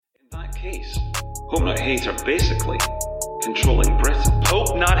that case. Hope Not Hate are basically controlling Britain.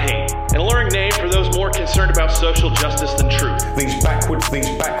 Hope Not Hate, an alluring name for those more concerned about social justice than truth. These backward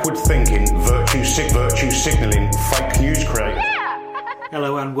thinking, virtue signalling, fake news creators.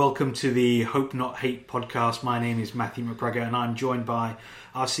 Hello and welcome to the Hope Not Hate podcast. My name is Matthew McGregor and I'm joined by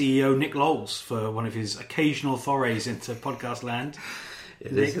our CEO Nick Lowles for one of his occasional forays into podcast land.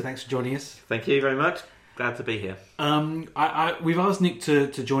 Nick, thanks for joining us. Thank you very much. Glad to be here. We've asked Nick to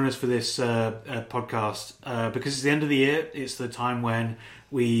join us for this podcast because it's the end of the year. It's the time when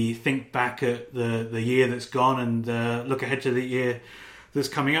we think back at the year that's gone and look ahead to the year that's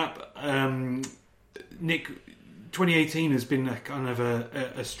coming up. Nick, 2018 has been a kind of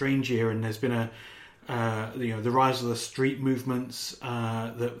a strange year, and there's been the rise of the street movements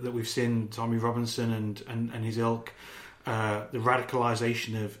that we've seen, Tommy Robinson and his ilk, the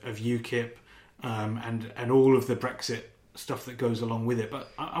radicalisation of UKIP, and all of the Brexit stuff that goes along with it. But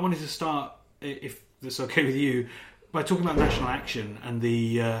I wanted to start, if that's okay with you, by talking about National Action and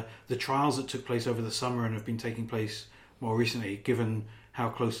the trials that took place over the summer and have been taking place more recently, given how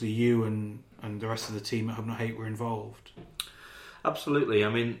closely you and the rest of the team at Hope Not Hate were involved. Absolutely. I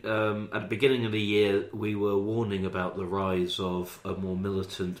mean, at the beginning of the year, we were warning about the rise of a more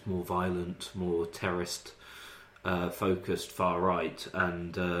militant, more violent, more terrorist focused far right,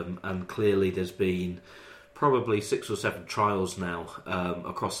 and clearly there's been probably 6 or 7 trials now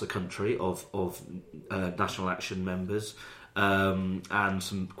across the country of National Action members, and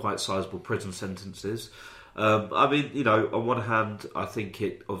some quite sizable prison sentences. I mean, on one hand, I think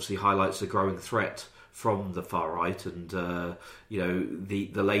it obviously highlights the growing threat from the far right, and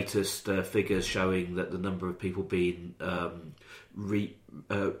the latest figures showing that the number of people being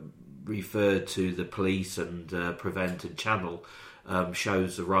referred to the police and prevent and channel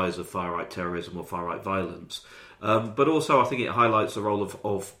shows the rise of far right terrorism or far right violence. But also, I think it highlights the role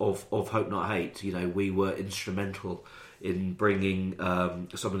of Hope Not Hate. We were instrumental in bringing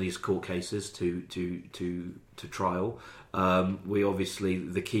some of these court cases to trial. We obviously,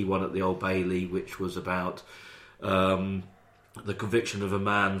 the key one at the Old Bailey, which was about the conviction of a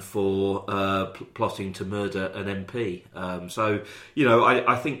man for plotting to murder an MP.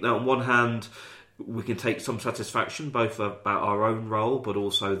 I think that on one hand we can take some satisfaction both about our own role, but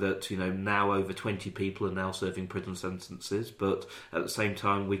also that now over 20 people are now serving prison sentences. But at the same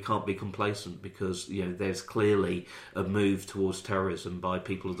time, we can't be complacent because there's clearly a move towards terrorism by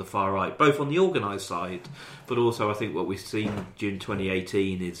people of the far right, both on the organised side, but also I think what we've seen during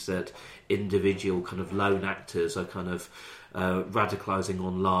 2018 is that individual kind of lone actors are kind of radicalising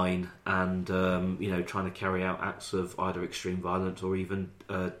online and trying to carry out acts of either extreme violence or even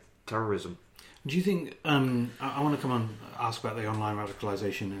terrorism. Do you think, I want to come on ask about the online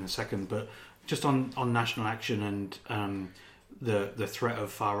radicalisation in a second, but just on National Action and the threat of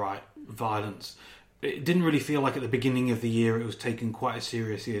far-right violence, it didn't really feel like at the beginning of the year it was taken quite as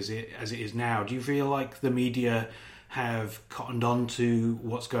seriously as it is now. Do you feel like the media have cottoned on to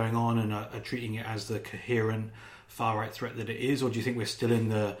what's going on and are treating it as the coherent far-right threat that it is, or do you think we're still in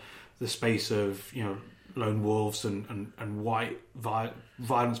the space of lone wolves and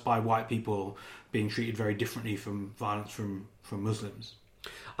violence by white people being treated very differently from violence from Muslims?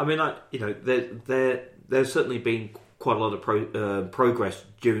 I mean, there's certainly been quite a lot of progress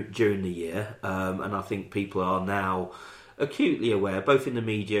during the year, and I think people are now acutely aware, both in the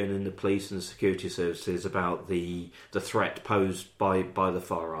media and in the police and the security services, about the threat posed by the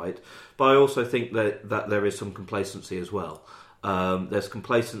far right. But I also think that there is some complacency as well. There's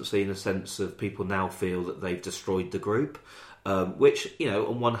complacency in a sense of people now feel that they've destroyed the group, which,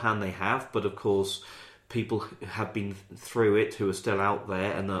 on one hand they have, but of course people have been through it who are still out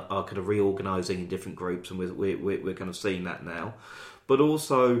there and are kind of reorganising in different groups, and we're kind of seeing that now. But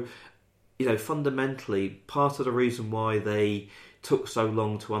also, fundamentally, part of the reason why they took so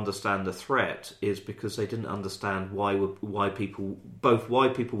long to understand the threat is because they didn't understand why people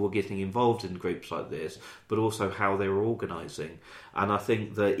were getting involved in groups like this, but also how they were organising. And I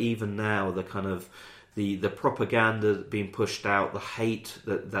think that even now, the kind of the propaganda being pushed out, the hate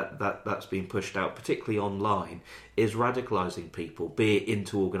that's being pushed out, particularly online, is radicalising people, be it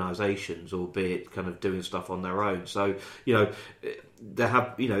into organisations or be it kind of doing stuff on their own. So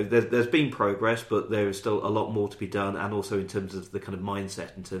there's been progress, but there is still a lot more to be done, and also in terms of the kind of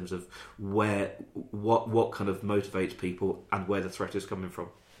mindset, in terms of what kind of motivates people and where the threat is coming from.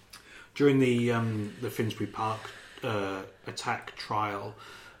 During the Finsbury Park attack trial,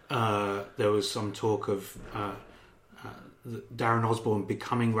 there was some talk of Darren Osborne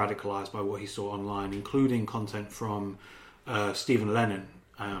becoming radicalised by what he saw online, including content from Stephen Lennon,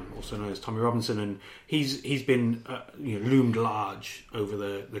 also known as Tommy Robinson, and he's been loomed large over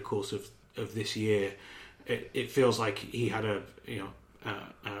the course of this year. It feels like he had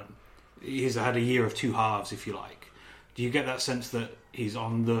he's had a year of two halves, if you like. Do you get that sense that he's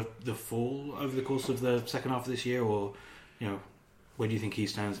on the fall over the course of the second half of this year, or where do you think he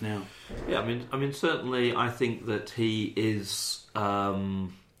stands now? Yeah, I mean, certainly, I think that he is.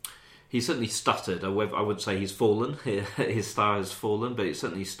 He certainly stuttered. I would say he's fallen. His star has fallen, but it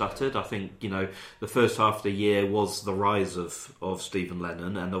certainly stuttered. I think the first half of the year was the rise of Stephen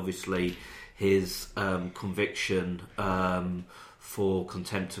Lennon, and obviously his conviction for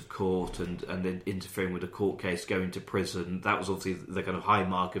contempt of court and interfering with a court case, going to prison. That was obviously the kind of high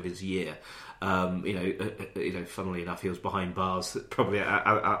mark of his year. Funnily enough, he was behind bars probably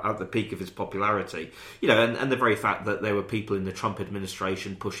at the peak of his popularity. And the very fact that there were people in the Trump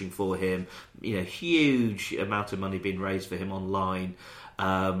administration pushing for him, huge amount of money being raised for him online.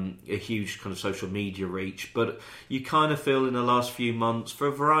 A huge kind of social media reach, but you kind of feel in the last few months, for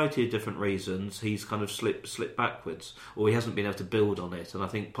a variety of different reasons, he's kind of slipped backwards, or he hasn't been able to build on it. And I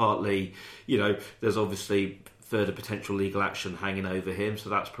think partly, there's obviously further potential legal action hanging over him, so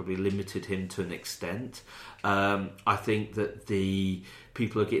that's probably limited him to an extent. I think that the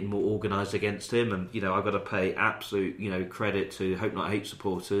people are getting more organised against him, and I've got to pay absolute credit to Hope Not Hate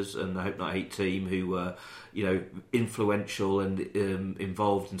supporters and the Hope Not Hate team who were influential and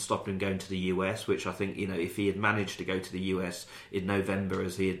involved in stopping him going to the US, which I think if he had managed to go to the US in November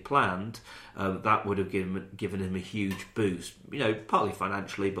as he had planned, that would have given him a huge boost, partly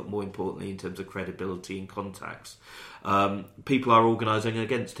financially, but more importantly in terms of credibility and contacts. People are organising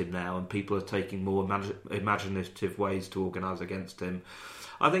against him now, and people are taking more imaginative ways to organise against him.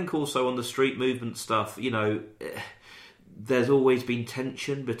 I think also on the street movement stuff, there's always been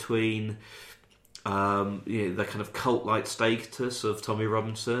tension between the kind of cult-like status of Tommy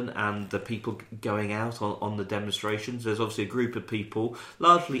Robinson and the people going out on the demonstrations. There's obviously a group of people,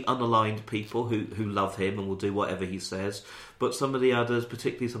 largely unaligned people, who love him and will do whatever he says. But some of the others,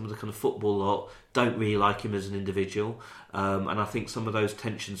 particularly some of the kind of football lot, don't really like him as an individual. And I think some of those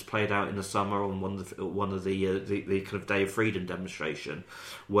tensions played out in the summer on one of the kind of Day of Freedom demonstration,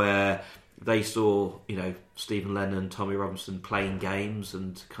 where they saw Stephen Lennon, Tommy Robinson playing games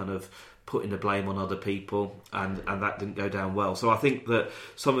and kind of putting the blame on other people, and that didn't go down well. So I think that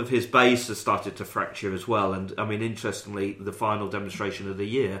some of his base has started to fracture as well. And I mean, interestingly, the final demonstration of the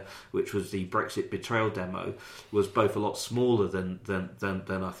year, which was the Brexit betrayal demo, was both a lot smaller than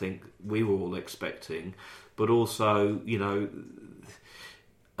I think we were all expecting, but also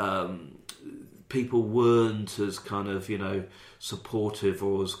people weren't as kind of supportive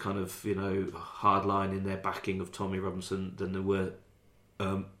or as kind of hardline in their backing of Tommy Robinson than they were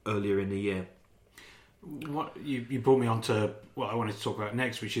earlier in the year. What you brought me on to what I wanted to talk about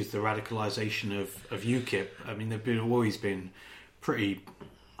next, which is the radicalisation of UKIP. I mean, they've always been pretty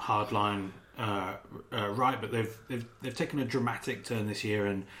hardline right, but they've taken a dramatic turn this year,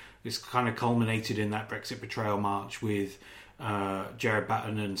 and it's kind of culminated in that Brexit betrayal march with Jared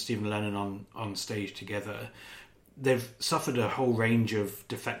Batten and Stephen Lennon on stage together. They've suffered a whole range of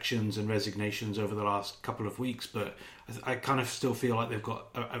defections and resignations over the last couple of weeks, but I kind of still feel like they've got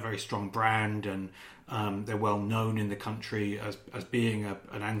a very strong brand, and they're well known in the country as being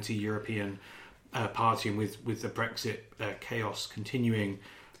an anti-European party. And with the Brexit chaos continuing,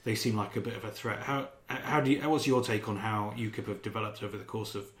 they seem like a bit of a threat. What's your take on how UKIP have developed over the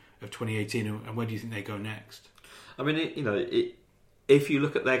course of 2018, and where do you think they go next? I mean, if you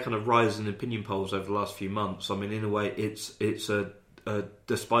look at their kind of rise in opinion polls over the last few months, I mean, in a way, it's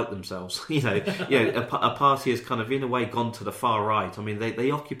despite themselves. A party has kind of, in a way, gone to the far right. I mean,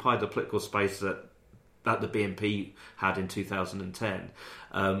 they occupied the political space that the BNP had in 2010,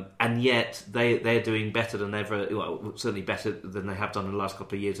 and yet they're doing better than ever. Well, certainly better than they have done in the last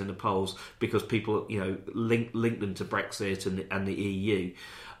couple of years in the polls, because people link them to Brexit and the EU.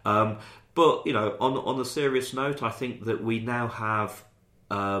 But on a serious note, I think that we now have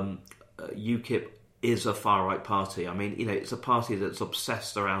UKIP is a far right party. I mean, it's a party that's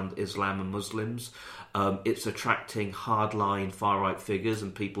obsessed around Islam and Muslims. It's attracting hardline far right figures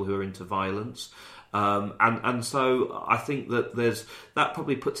and people who are into violence. And so I think that that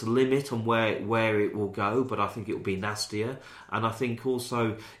probably puts a limit on where it will go, but I think it will be nastier. And I think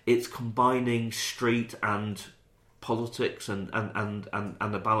also it's combining street and politics and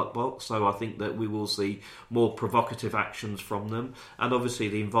the ballot box. So I think that we will see more provocative actions from them, and obviously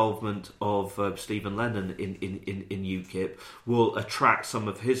the involvement of Stephen Lennon in UKIP will attract some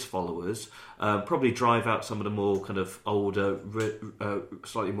of his followers, probably drive out some of the more kind of older,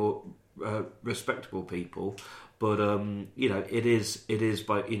 slightly more respectable people. But it is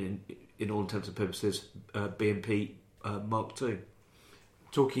by in all intents and purposes BNP Mark II.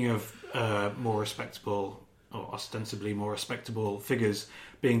 Talking of more respectable, or ostensibly more respectable figures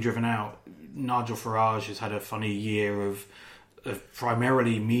being driven out, Nigel Farage has had a funny year of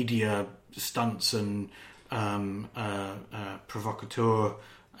primarily media stunts and provocateur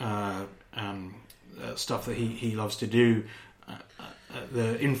stuff that he loves to do.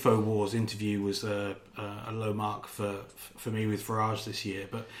 The InfoWars interview was a low mark for me with Farage this year,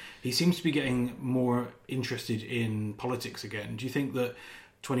 but he seems to be getting more interested in politics again. Do you think that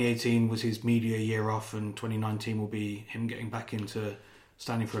 2018 was his media year off and 2019 will be him getting back into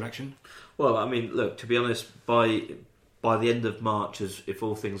standing for election? Well, I mean, look, to be honest, by the end of March, if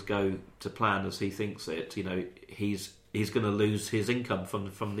all things go to plan as he thinks it, he's going to lose his income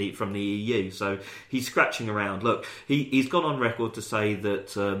from the EU. So he's scratching around. Look, he's gone on record to say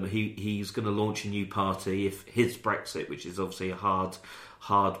that he's going to launch a new party if his Brexit, which is obviously a hard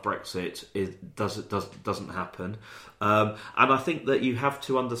Brexit, doesn't happen. And I think that you have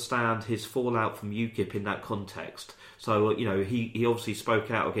to understand his fallout from UKIP in that context. So, he obviously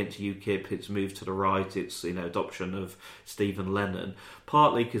spoke out against UKIP, its move to the right, its adoption of Stephen Lennon,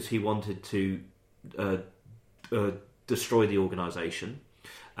 partly because he wanted to destroy the organisation,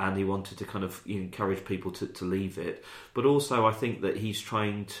 and he wanted to kind of encourage people to leave it. But also, I think that he's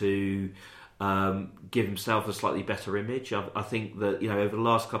trying to give himself a slightly better image. I think that over the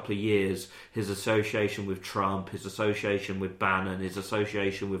last couple of years, his association with Trump, his association with Bannon, his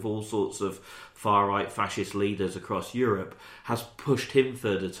association with all sorts of far-right fascist leaders across Europe has pushed him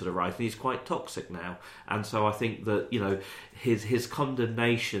further to the right, and he's quite toxic now. And so I think that his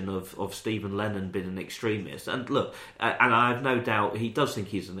condemnation of Stephen Lennon being an extremist, and look, and I have no doubt he does think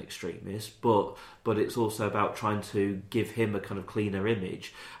he's an extremist, but it's also about trying to give him a kind of cleaner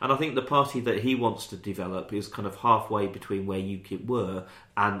image. And I think the party that he wants to develop is kind of halfway between where UKIP were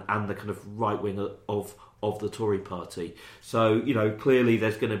and the kind of right wing of the Tory party. So, clearly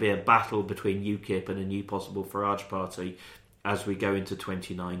there's going to be a battle between UKIP and a new possible Farage party as we go into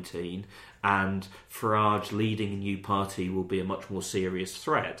 2019. And Farage leading a new party will be a much more serious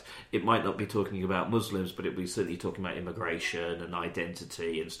threat. It might not be talking about Muslims, but it will be certainly talking about immigration and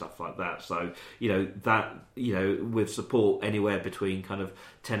identity and stuff like that. So, with support anywhere between kind of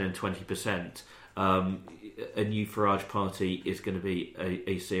 10 and 20%, a new Farage party is going to be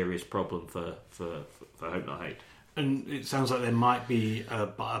a serious problem for Hope Not Hate. And it sounds like there might be a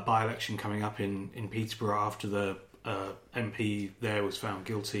by-election coming up in Peterborough after the MP there was found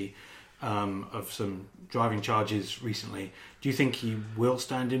guilty of some driving charges recently. Do you think he will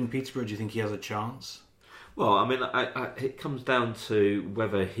stand in Peterborough? Do you think he has a chance? Well, I mean, it comes down to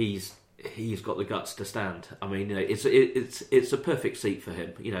whether he's got the guts to stand. I mean, it's a perfect seat for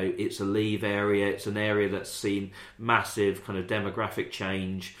him. It's a Leave area. It's an area that's seen massive kind of demographic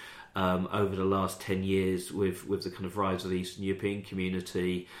change over the last 10 years with the kind of rise of the Eastern European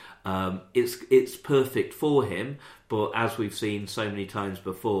community. It's perfect for him, but as we've seen so many times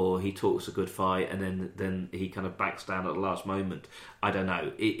before, he talks a good fight and then he kind of backs down at the last moment. I don't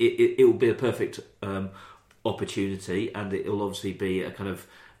know. It will be a perfect opportunity, and it will obviously be a kind of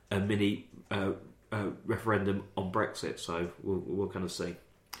a mini referendum on Brexit. So we'll kind of see.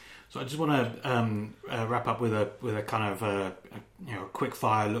 So I just want to wrap up with a kind of a quick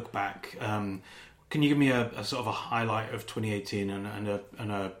fire look back. Can you give me a sort of a highlight of 2018 and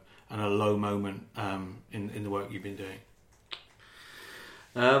a low moment in the work you've been doing?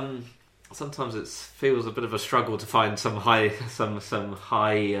 Sometimes it feels a bit of a struggle to find some high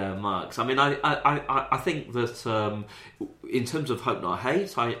marks. I mean, I think that in terms of Hope Not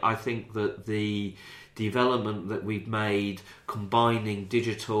Hate, I think that the development that we've made combining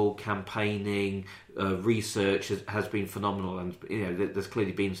digital campaigning research has been phenomenal, and there's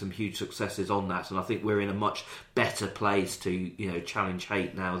clearly been some huge successes on that, and I think we're in a much better place to challenge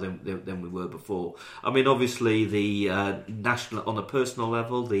hate now than we were before. I mean, obviously the national, on a personal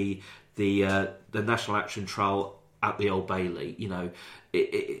level, the National Action Trial at the Old Bailey,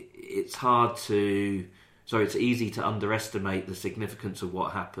 it's hard to. So it's easy to underestimate the significance of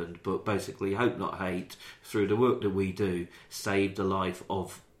what happened, but basically Hope Not Hate, through the work that we do, saved the life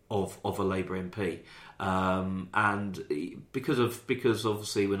of a Labour MP. And because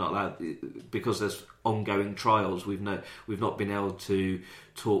obviously we're not allowed, because there's ongoing trials, we've not been able to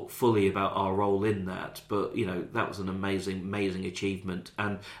talk fully about our role in that. But that was an amazing achievement,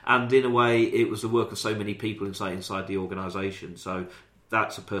 and in a way it was the work of so many people inside the organisation. So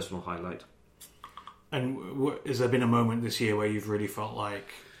that's a personal highlight. And has there been a moment this year where you've really felt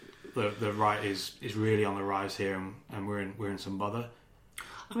like the right is really on the rise here, and we're in some bother?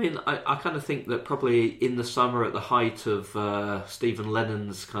 I mean, I kind of think that probably in the summer, at the height of Stephen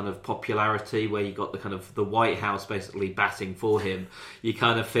Lennon's kind of popularity, where you got the kind of the White House basically batting for him, you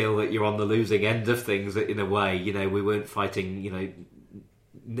kind of feel that you're on the losing end of things in a way. You know, we weren't fighting,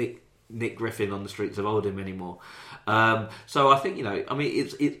 Nick Griffin on the streets of Oldham anymore. So I think, I mean,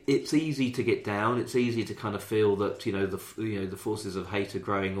 it's easy to get down. It's easy to kind of feel that the forces of hate are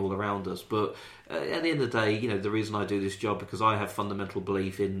growing all around us. But at the end of the day, the reason I do this job, because I have fundamental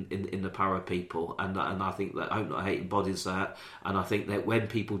belief in the power of people, and I think that Hope Not Hate embodies that. And I think that when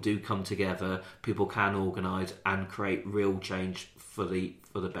people do come together, people can organise and create real change for the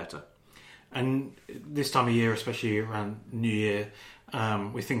better. And this time of year, especially around New Year,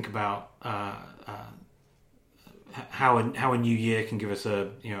 we think about how a new year can give us a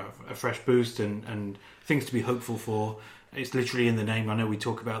fresh boost and things to be hopeful for. It's literally in the name. I know we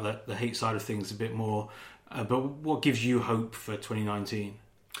talk about the hate side of things a bit more, but what gives you hope for 2019?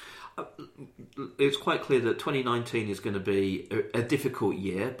 It's quite clear that 2019 is going to be a difficult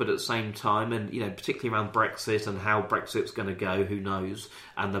year, but at the same time, and particularly around Brexit and how Brexit's going to go, who knows,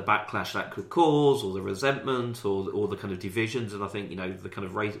 and the backlash that could cause, or the resentment, or the kind of divisions, and I think the kind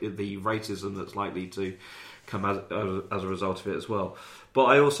of the racism that's likely to come as a result of it as well. But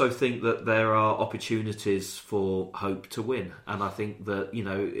I also think that there are opportunities for hope to win, and I think that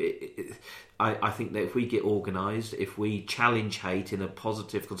I think that if we get organised, if we challenge hate in a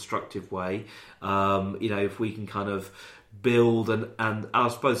positive, constructive way, if we can kind of build and I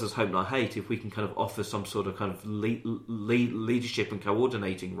suppose as Hope Not Hate, if we can kind of offer some sort of kind of leadership and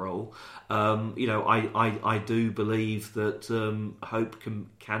coordinating role, I do believe that hope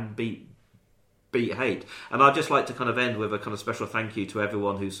can beat hate. And I'd just like to kind of end with a kind of special thank you to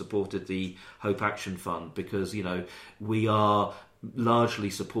everyone who supported the Hope Action Fund, because we are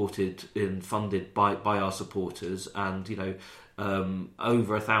largely supported and funded by our supporters, and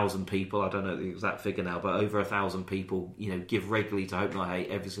over 1,000 people, I don't know the exact figure now, but over 1,000 people give regularly to Hope Not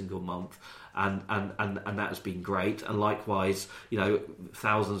Hate every single month, and that has been great. And likewise,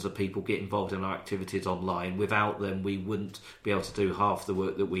 thousands of people get involved in our activities online. Without them, we wouldn't be able to do half the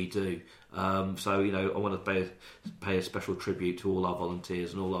work that we do. So I want to pay a special tribute to all our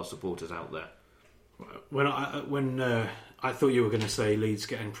volunteers and all our supporters out there. When I thought you were going to say Leeds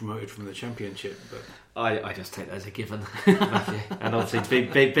getting promoted from the Championship, but I just take that as a given. And obviously,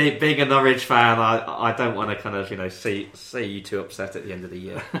 being a Norwich fan, I don't want to kind of see you too upset at the end of the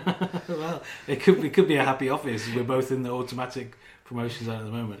year. Well, it could be a happy office. We're both in the automatic promotion zone at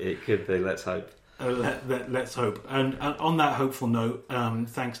the moment. It could be. Let's hope. Let's hope. And on that hopeful note,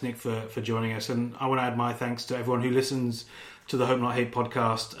 thanks Nick for joining us, and I want to add my thanks to everyone who listens to the Hope Not Hate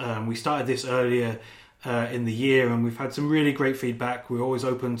podcast. We started this earlier in the year, and we've had some really great feedback. We're always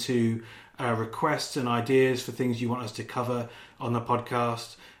open to requests and ideas for things you want us to cover on the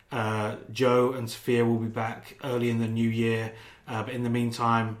podcast. Joe and Sophia will be back early in the new year, but in the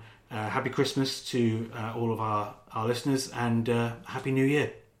meantime, happy Christmas to all of our listeners, and Happy New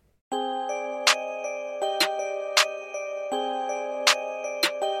Year.